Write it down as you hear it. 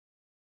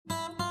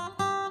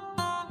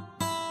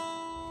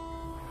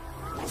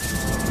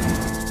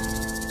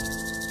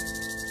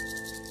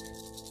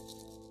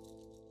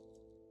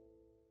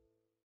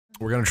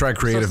We're gonna try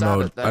creative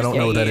mode. I don't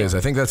know what that is. I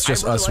think that's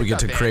just us. We get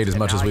to create as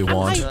much as we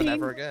want.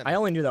 I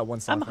only knew that one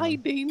song. I'm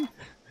hiding.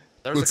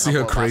 Let's see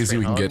how crazy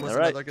we can get. All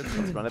right, let's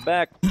run it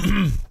back.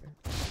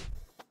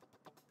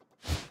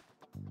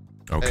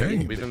 Okay.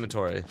 Leave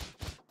inventory.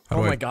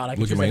 Oh my god, I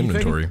can look at my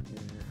inventory.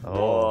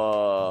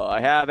 Oh, I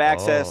have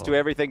access to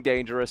everything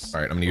dangerous.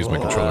 All right, I'm gonna use my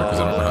controller because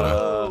I don't know how to.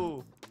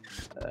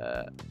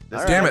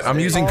 Damn it, I'm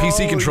using Oh,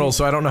 PC control,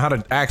 so I don't know how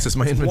to access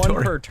my inventory.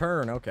 One per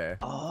turn, okay.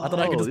 I thought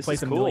I could just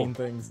place a million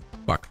things.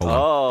 Fuck, hold on.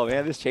 Oh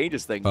man, this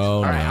changes things. Oh,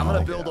 All right, no. I'm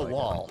gonna build a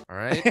wall. All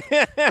right.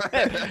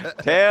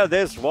 Tear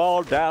this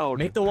wall down.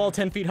 Make the wall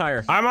 10 feet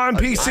higher. I'm on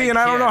PC and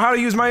I don't know how to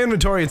use my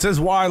inventory. It says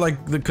Y,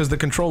 like, because the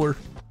controller.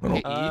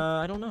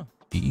 I don't know.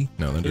 E?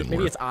 No, that didn't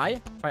Maybe work. it's I?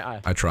 Try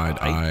I. I tried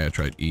I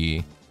tried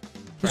E.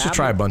 Let's just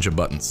try a bunch of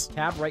buttons.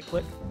 Tab, right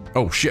click.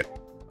 Oh shit.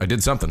 I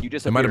did something.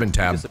 It might have been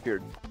tab. You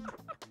disappeared.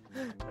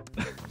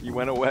 You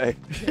went away.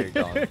 There you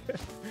go.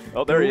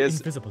 Oh, there he is.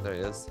 Invisible. There he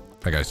is.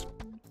 Hi guys.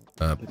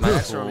 My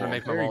extra room to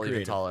make my wall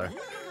even taller.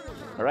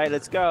 All right,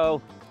 let's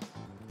go.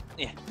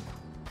 Yeah.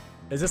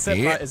 Is this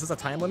a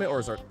time limit or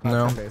is it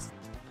No. time-based?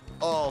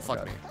 Oh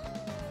fuck me.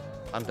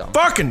 I'm dumb.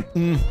 Fucking.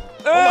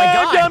 Oh my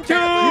god! Dumb too!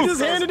 You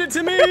just handed it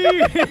to me!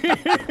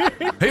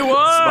 He won!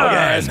 Smug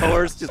ass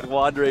horse just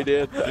wandering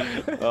in.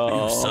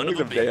 Oh, son of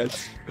a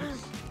bitch.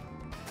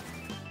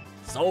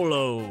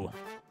 Solo.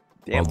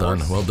 Damn Well done.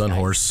 horse. Well done,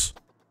 horse.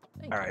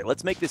 All right,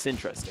 let's make this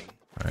interesting. All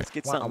right. Let's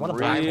get Wow, something I'm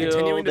real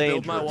continuing to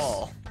build dangerous. my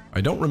wall.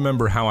 I don't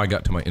remember how I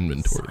got to my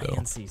inventory though.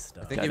 Fancy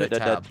stuff. I think give it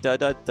tab.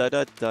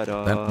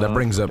 That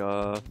brings up.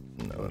 No,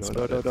 that's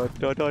not it.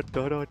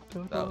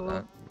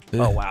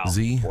 Oh, wow.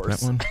 Z.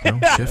 Horse. That one.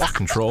 No. Shift.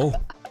 Control.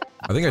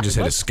 I think I just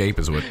hit escape.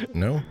 Is what?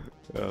 No.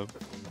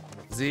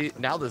 Z.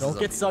 Now this Don't is.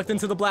 get sucked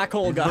into the black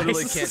hole, You guys.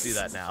 literally can't do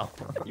that now.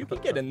 You can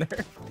get in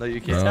there. No, you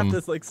You can't. just have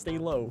to like stay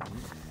low.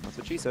 That's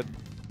what she said.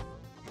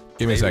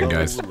 Give me a second,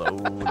 guys. Low.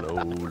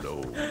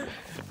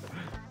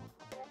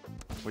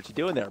 What you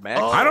doing there,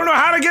 Max? I don't know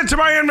how to get to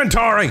my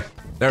inventory.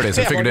 There it is.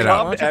 I figured it Why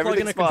out. don't you plug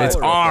in a Everything's fine. It's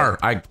controller? R.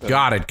 I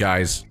got it,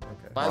 guys.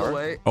 By the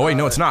way. Oh wait,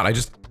 no, it's not. I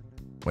just.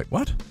 Wait,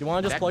 what? You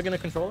want to just plug in a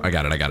controller? I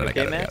got it. I got it. I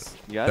Okay, got it. I got Max? it.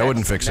 You got That it?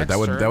 wouldn't fix it. That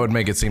Next would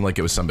make it seem like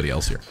it was somebody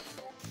else here.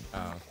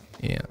 Oh.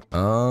 Yeah.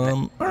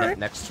 All right.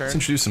 Next turn. Let's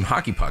introduce some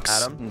hockey pucks.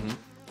 Adam.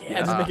 Yeah,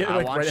 just make it I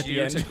like want right at the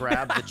you end. to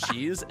grab the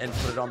cheese and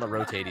put it on the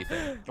rotatey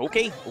thing.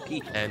 Okay.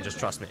 And just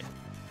trust me.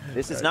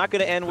 This is not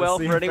going to end well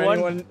see for if anyone.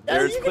 anyone-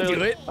 There's you can do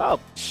clearly. it. Oh.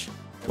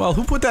 Well,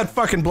 who put that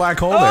fucking black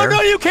hole Oh there?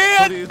 no, you What do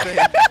can't! you think?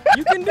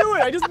 You can do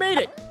it. I just made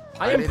it.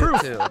 I am made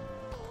proof. it too.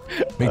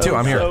 Me too.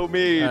 I'm here. So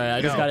mean. Alright,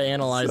 I just gotta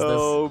analyze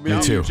So this. mean.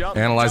 Me too. Jump,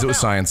 Analyze it with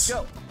out. science.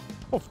 Go.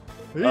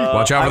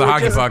 Watch out for the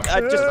hockey puck.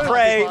 I just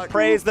pray.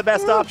 Pray is the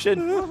best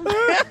option. You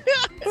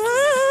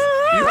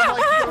have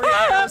like 3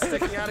 arrows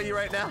sticking out of you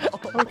right now.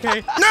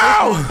 Okay.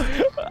 No!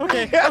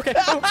 Okay. Okay.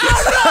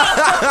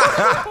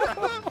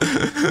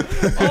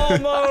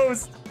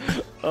 Almost.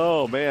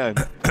 Oh man,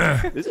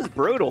 this is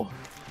brutal.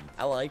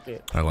 I like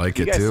it. I like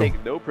You it guys too.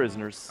 take no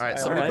prisoners. All right,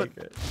 I somebody, like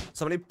it.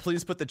 somebody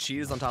please put the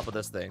cheese on top of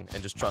this thing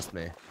and just trust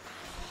me.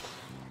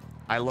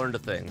 I learned a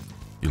thing.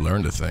 You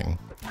learned a thing.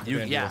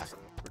 Yeah.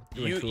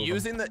 doing two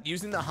of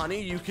Using the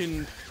honey, you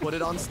can put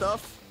it on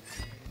stuff,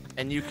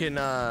 and you can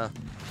I'll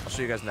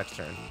show you guys next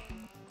turn.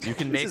 You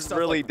can make This is stuff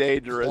really like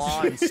dangerous.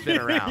 claw and spin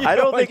around. I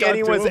don't Oh my think God,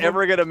 anyone's two of them.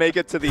 ever gonna make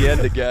it to the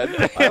end again.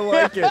 I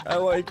like it. I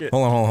like it.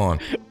 Hold on.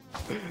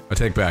 I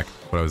take back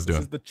what I was This is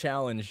doing. the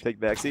challenge. Take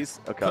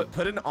Maxie's. Okay.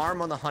 Put an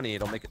arm on the honey,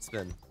 it'll make it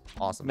spin.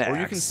 Awesome. Or you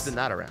can Max. spin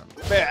that around.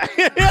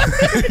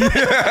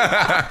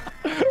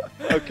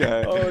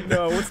 Okay. Oh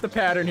no! What's the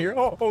pattern here?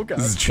 Oh god.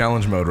 This is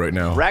challenge mode right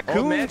now.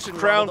 Raccoon mansion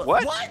crown. level-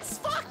 What? What?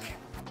 Fuck!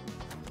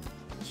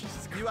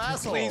 You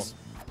asshole. Please.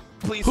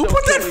 Please Who don't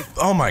put kill that? me.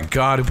 Oh my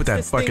god! Who put that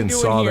What's this thing fucking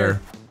doing saw here?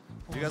 there?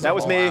 You guys That are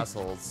was all me.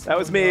 assholes. That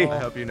was me. I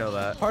hope you know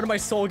that. Part of my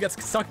soul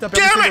gets sucked up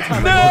Damn every it! single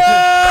time I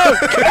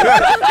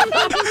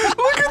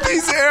No! Look at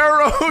these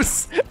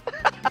arrows.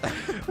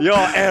 Your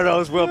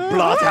arrows will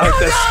blot out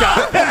the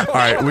sky. All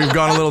right, we've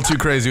gone a little too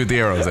crazy with the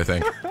arrows. I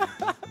think.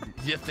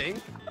 You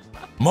think?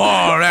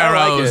 More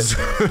arrows.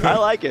 I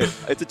like it.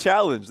 It's a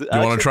challenge. You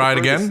want to try it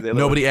again?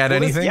 Nobody add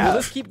anything? yeah. Will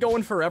this keep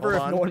going forever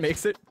Hold if on. no one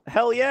makes it?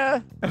 Hell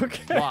yeah.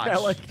 Okay. Watch. I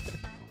like it.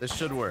 This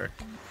should work.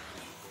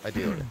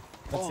 Ideally.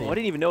 Let's see. Oh, I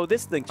didn't even know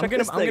this thing. Check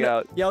this thing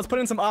out. Yeah, let's put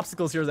in some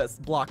obstacles here that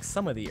block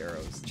some of the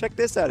arrows. Check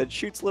this out. It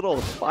shoots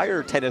little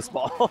fire tennis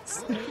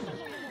balls.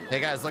 Hey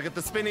guys, look at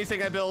the spinny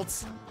thing I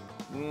built.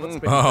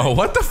 Oh,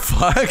 what the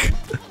fuck?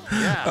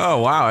 Yeah. Oh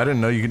wow, I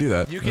didn't know you could do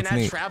that. You can That's add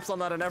neat. traps on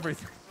that and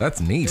everything. That's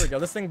Here neat. we go.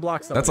 This thing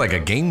blocks some That's of like the a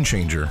arrows. game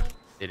changer.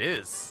 It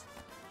is.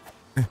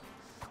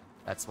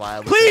 That's why I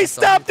look Please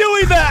at stop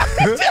doing that.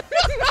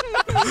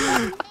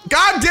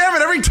 God damn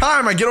it! Every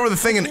time I get over the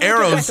thing in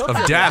arrows of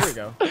There we death.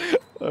 go.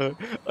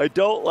 I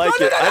don't like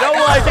it. I don't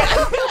like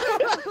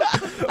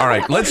it. All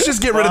right, let's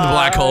just get rid of the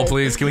black hole,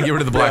 please. Can we get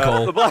rid of the black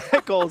hole? The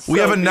black hole's We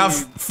so have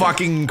enough mean.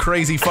 fucking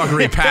crazy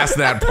fuckery past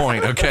that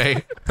point,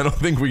 okay? I don't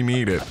think we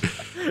need it.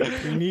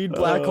 We need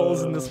black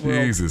holes in this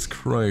world. Jesus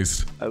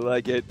Christ. I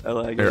like it. I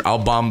like Here, it. I'll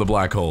bomb the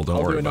black hole. Don't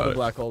I'll do worry another about it.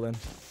 black hole then.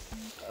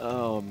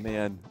 Oh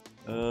man.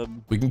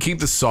 We can keep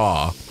the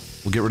saw.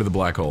 We'll get rid of the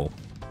black hole.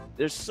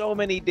 There's so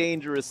many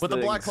dangerous Put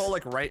things. the black hole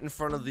like right in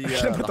front of the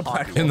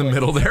hockey In the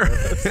middle there.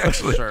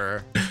 Actually,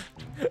 sure.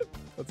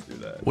 Let's do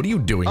that. what are you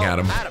doing,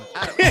 Adam? Adam.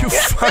 You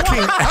fucking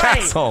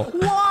asshole.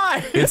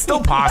 Why? It's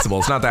still possible.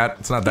 It's not that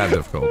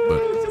difficult,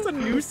 but It's just a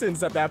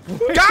nuisance at that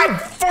point. God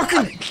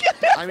fucking.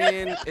 I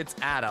mean, it's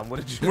Adam. What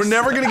did you? We're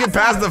never gonna get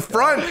past the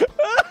front.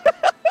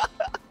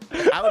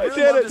 I would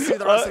really love to see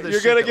the rest of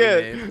this. You're gonna get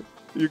it.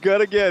 You're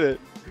gonna get it.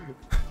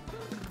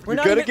 We're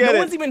not gonna even, get no it.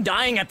 one's even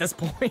dying at this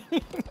point.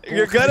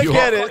 You're gonna You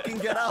get are it. Fucking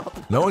get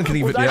up. No one can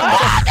even. Okay,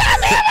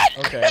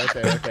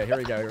 here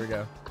we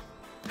go.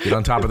 Get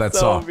on top of that So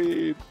saw.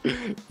 mean.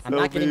 I'm So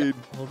not getting. mean.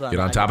 Hold on. Get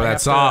on top of I that have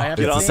to- saw. I have It's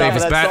to Get on the see top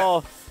safest of bet.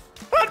 that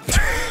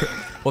saw.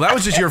 Well, that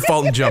was just your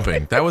fault in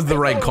jumping. That was the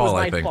right It call, was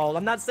I my think. fault.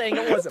 I'm not saying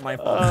it wasn't my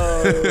fault.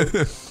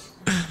 Oh.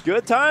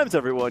 Good times,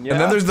 everyone. Yeah.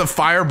 And then there's the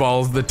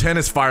fireballs, the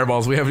tennis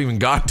fireballs we haven't even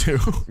got to.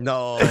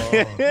 No.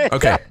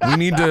 Okay, we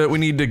need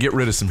to get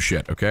rid of some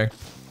shit, okay?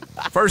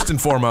 First and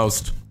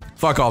foremost,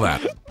 fuck all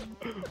that.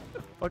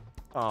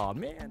 Oh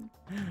man.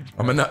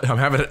 I've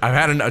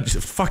had enough.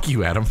 Fuck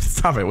you, Adam.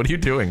 Stop it. What are you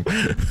doing?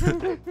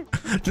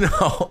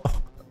 No.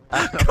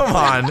 Come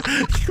on.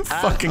 You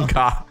fucking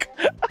cock.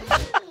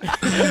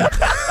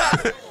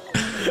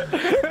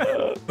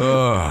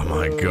 Oh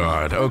my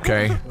god.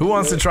 Okay. Who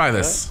wants to try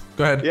this?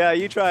 Go ahead. Yeah,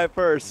 you try it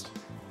first.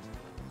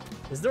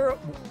 Is there a...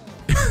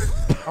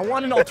 I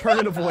want an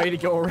alternative way to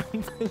go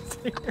around things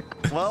here.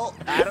 Well,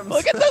 Adam's.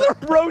 Look at the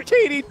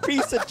rotating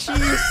piece of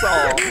cheese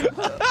saw.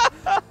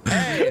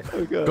 Hey.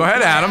 Go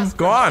ahead, Adam.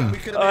 Go on.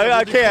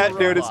 I can't,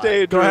 dude. It's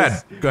dangerous. Go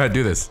ahead. Go ahead.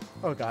 Do this.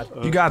 Oh god.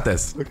 You got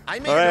this. I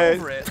made All right. it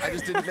over it. I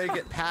just didn't make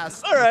it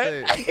past. All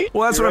right. the thing.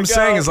 Well, that's Here what I'm we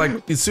saying go. is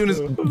like, as soon as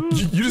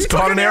you just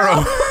caught an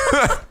arrow.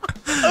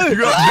 You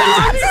got,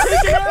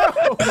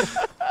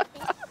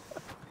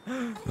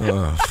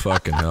 oh,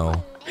 fucking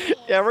hell.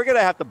 Yeah, we're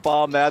gonna have to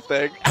bomb that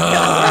thing.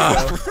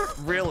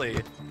 Really?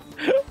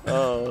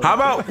 How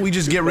about we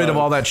just get rid of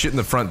all that shit in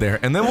the front there,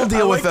 and then we'll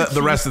deal with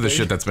the rest of the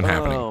shit that's been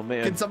happening. Oh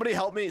man. Can somebody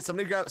help me?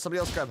 Somebody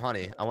else grab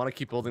honey. I want to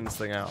keep building this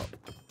thing out.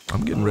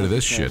 I'm getting rid of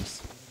this shit.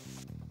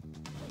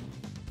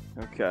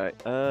 Okay.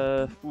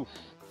 Oof.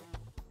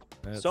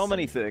 So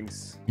many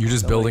things. You're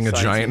just building a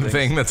sciencey giant things.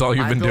 thing, that's all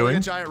you've I'm been building doing?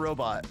 a giant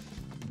robot.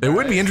 It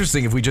would be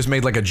interesting if we just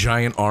made like a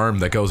giant arm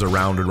that goes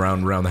around and round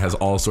and round that has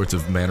all sorts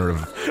of manner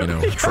of, you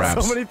know,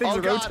 traps. So many things Oh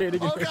are god!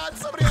 rotating. Oh in here. god!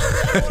 Somebody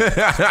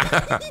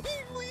else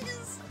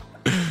please!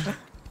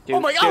 Oh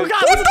my god! Oh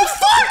god! What the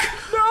fuck?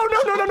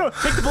 No!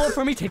 Take the bullet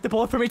from me! Take the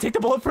bullet from me! Take the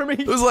bullet from me!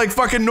 It was like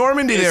fucking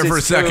Normandy there for a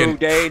Too second.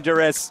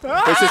 dangerous.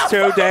 This is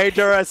too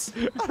dangerous.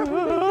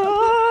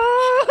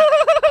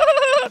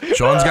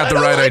 Sean's got the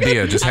right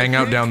idea. Just hang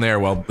out down there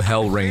while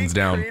hell rains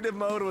down. Creative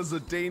mode was a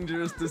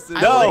dangerous decision.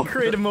 I No. like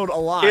creative mode a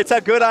lot. It's a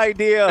good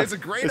idea. It's a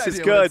great this idea. is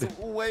but good. It's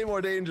way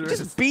more dangerous.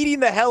 Just beating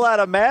the hell out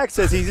of Max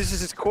as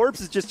his corpse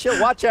is just chill.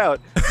 Watch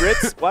out,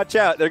 Ritz. Watch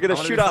out. They're gonna I'm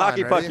gonna shoot be a fine,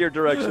 hockey puck ready? your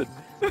direction.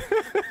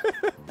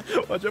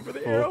 Watch out for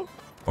the arrow.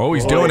 Oh,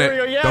 he's doing Here we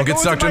go. it. Yeah, Don't go get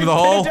sucked my into the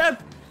pit of hole.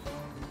 death.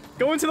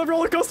 Go into the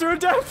roller coaster of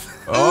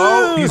death.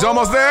 Oh, he's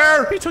almost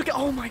there. He took it.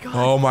 Oh my god.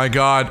 Oh my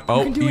god.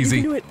 Oh, can do it, you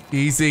easy. can do it.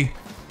 Easy.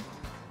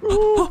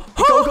 Go.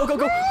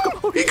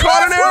 He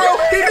caught an arrow.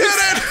 He did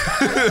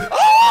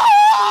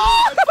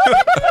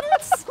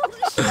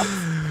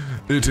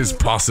it. It is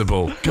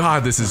possible.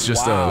 God, this is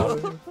just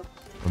a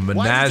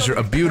menagerie,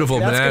 a beautiful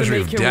That's menagerie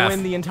gonna of make him death.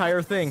 win the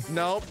entire thing.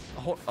 Nope.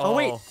 Oh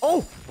wait.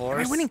 Oh,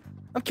 Horse. I'm winning.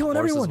 I'm killing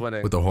Horse is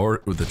everyone. winning.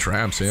 With the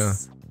tramps, yeah.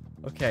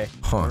 Okay.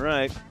 Huh. All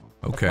right.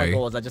 My Okay.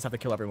 goal is I just have to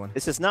kill everyone.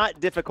 This is not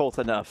difficult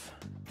enough.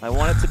 I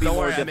want it to be Don't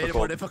more worry, I made it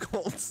more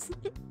difficult. difficult.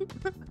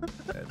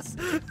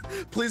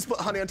 Please put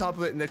honey on top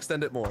of it and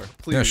extend it more.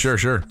 Please. Yeah,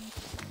 sure.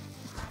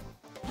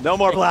 No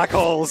more black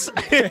holes.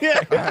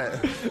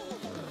 Alright.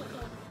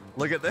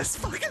 Look at this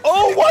fucking.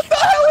 Oh, what the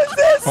hell is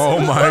this? Oh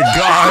my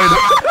god.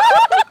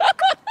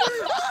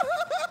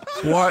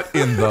 What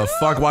in the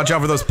fuck? Watch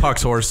out for those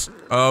pucks, horse.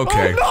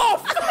 Okay.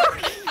 Oh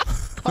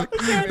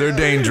They're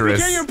dangerous.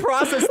 We can't even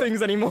process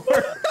things anymore.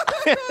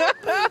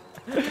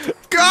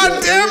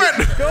 God damn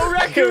it! Go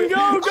raccoon,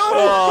 go!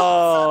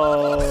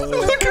 Oh.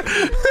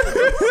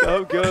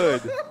 So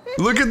good.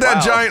 Look at that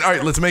Wow. giant. All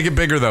right, let's make it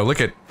bigger though. Look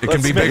at it.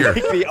 Can be bigger.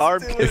 Make the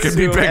arm It can be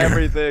consume bigger.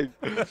 everything.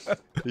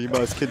 He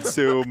must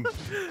consume.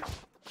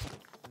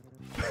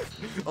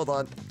 Hold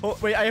on. Oh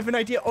wait, I have an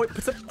idea. Oh,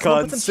 put some cheese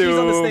on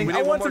this thing. We I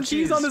need want more some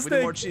cheese on this We need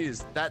thing. more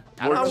cheese. That.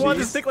 More I want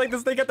to cheese? stick like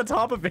this thing at the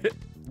top of it.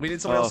 We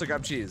need someone else to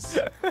grab cheese.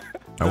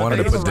 I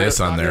wanted to put this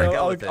on there.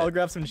 I'll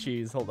grab some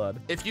cheese. Hold on.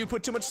 If you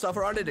put too much stuff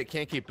around it, it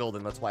can't keep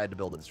building. That's why I had to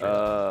build it straight.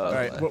 All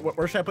right,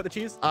 where should I put the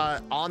cheese?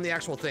 On the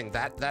actual thing.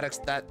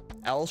 That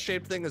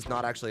L-shaped thing is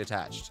not actually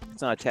attached.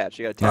 It's not attached.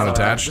 You gotta attach Not it.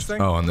 attached. this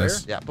thing? Oh, on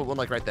this. Yeah, put one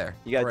like right there.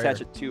 You gotta Right attach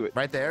here. it to it.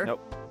 Right there.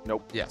 Nope.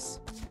 Nope. Yes.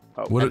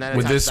 Oh. Would And then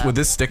attach this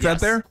that. stick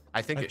Yes. that there?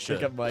 I think I it should.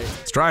 think I might.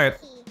 Let's try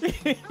it.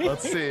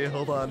 Let's see.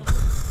 Hold on.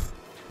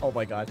 Oh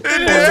my god. Oh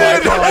my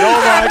god! Oh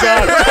my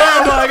god!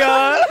 Oh my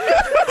god!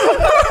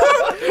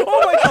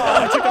 Oh my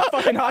god! I took a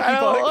fucking hockey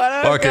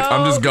puck. Fuck it,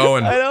 I'm just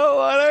going. I don't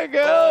want to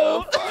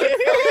go.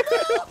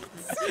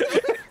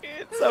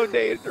 It's so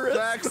dangerous.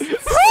 Max.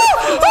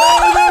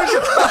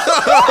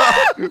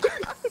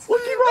 It's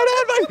looking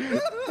right at me.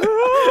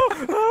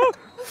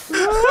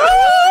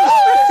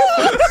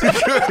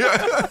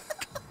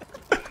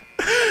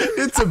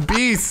 It's a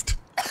beast.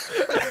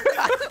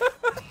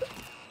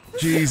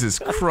 Jesus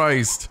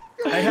Christ.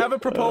 I have a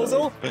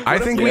proposal. I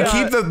think we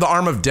keep the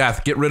arm of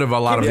death. Get rid of a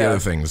lot of the other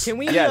things. Can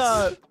we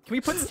can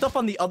we put stuff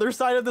on the other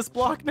side of this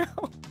block now?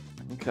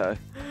 Okay.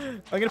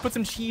 I'm gonna put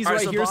some cheese All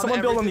right so here. bomb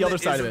Someone build on the other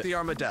everything side that of it. isn't the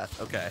arm of death.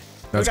 Okay.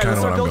 That's Okay, kind of let's what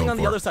start I'm building going on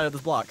the for. other side of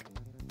this block.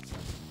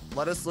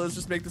 Let's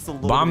just make this a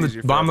little Bomb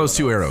easier for bomb those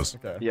two everyone arrows.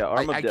 Okay. Yeah,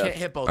 arm of I death. can't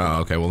hit both. Oh, of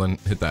them. okay. Well then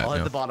hit that. I'll hit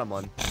yeah. the bottom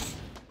one.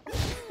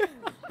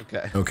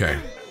 Okay. Okay.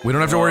 We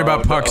don't have to worry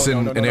about pucks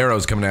and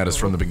arrows coming at us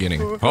from the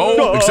beginning.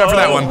 Oh, except for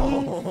that one.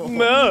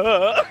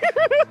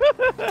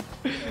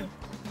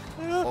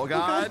 Oh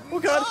god. Oh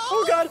god!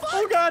 Oh god!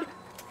 Oh god!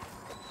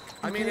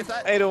 I mean, if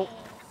that I don't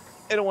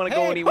want to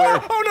go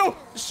anywhere. Oh no!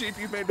 sheep,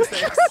 you made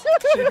mistakes.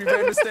 Sheep, you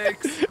made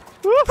mistakes.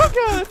 Oh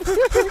god.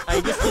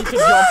 I just need to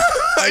jump.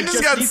 I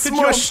just got need to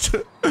jump.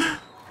 smushed.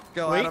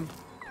 Go, Wait. Adam.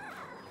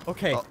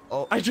 Okay.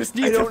 Oh. I just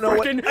need I don't to know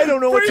what freaking I don't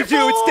know what to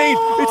do.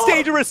 It's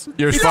dangerous.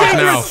 You're It's fucked now.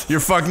 dangerous. You're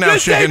fucked now,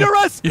 It's chicken.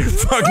 dangerous. You're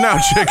fucked now,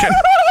 chicken.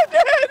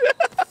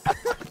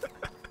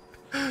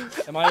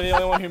 Am I the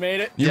only one who made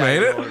it? You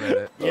made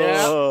it?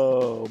 Yeah.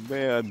 Oh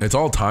man. It's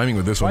all timing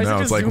with this one Why is it now.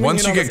 just It's like zooming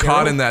once in you on get this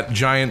caught arrow? in that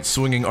giant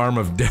swinging arm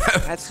of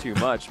death. That's too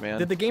much, man.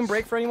 Did the game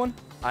break for anyone?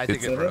 I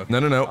think it broke.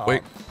 No.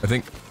 Wait. I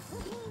think.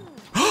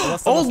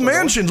 Unless someone's Old still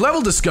mansion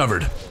level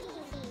discovered.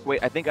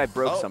 Wait, I think I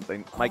broke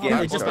something. My game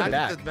I just just started. went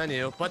Back back. to the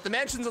menu, but the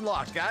mansion's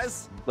unlocked,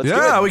 guys. Let's do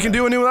Yeah, it. we can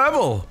do a new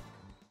level.